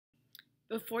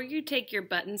Before you take your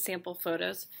button sample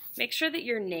photos, make sure that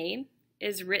your name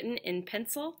is written in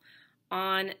pencil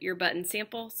on your button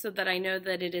sample so that I know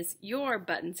that it is your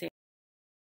button sample.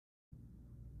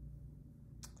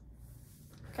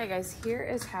 Okay guys, here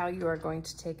is how you are going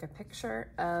to take a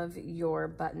picture of your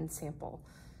button sample.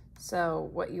 So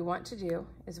what you want to do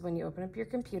is when you open up your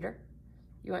computer,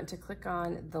 you want to click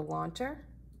on the launcher,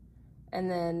 and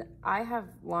then I have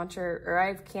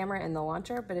camera in the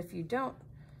launcher, but if you don't,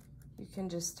 you can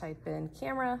just type in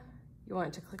camera. You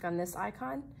want to click on this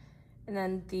icon, and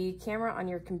then the camera on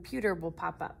your computer will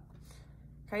pop up.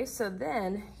 Okay, so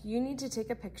then you need to take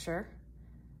a picture,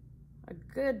 a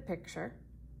good picture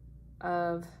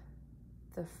of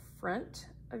the front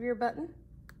of your button,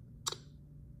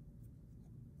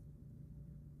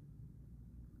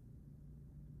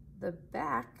 the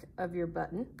back of your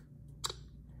button,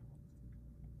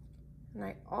 and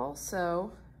I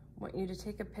also want you to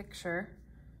take a picture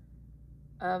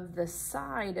of the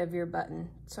side of your button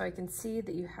so I can see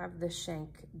that you have the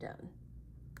shank done.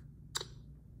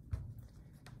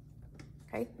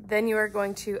 Okay, then you are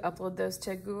going to upload those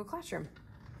to Google Classroom.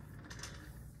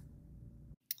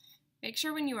 Make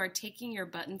sure when you are taking your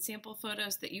button sample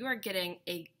photos that you are getting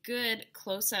a good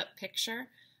close-up picture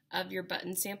of your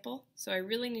button sample. So I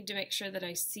really need to make sure that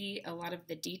I see a lot of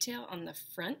the detail on the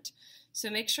front. So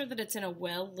make sure that it's in a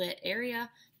well-lit area,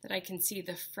 that I can see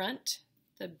the front,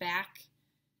 the back,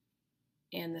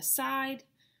 and the side.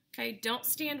 Okay, don't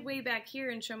stand way back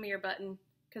here and show me your button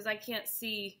because I can't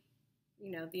see,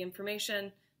 the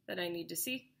information that I need to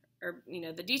see, or,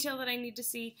 the detail that I need to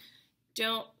see.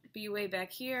 Don't be way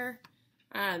back here.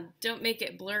 Don't make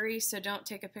it blurry, so don't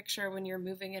take a picture when you're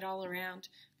moving it all around.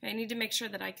 Okay, I need to make sure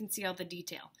that I can see all the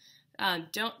detail.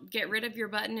 Don't get rid of your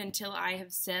button until I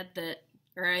have said that,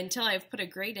 or until I've put a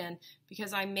grade in,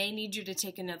 because I may need you to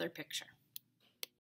take another picture.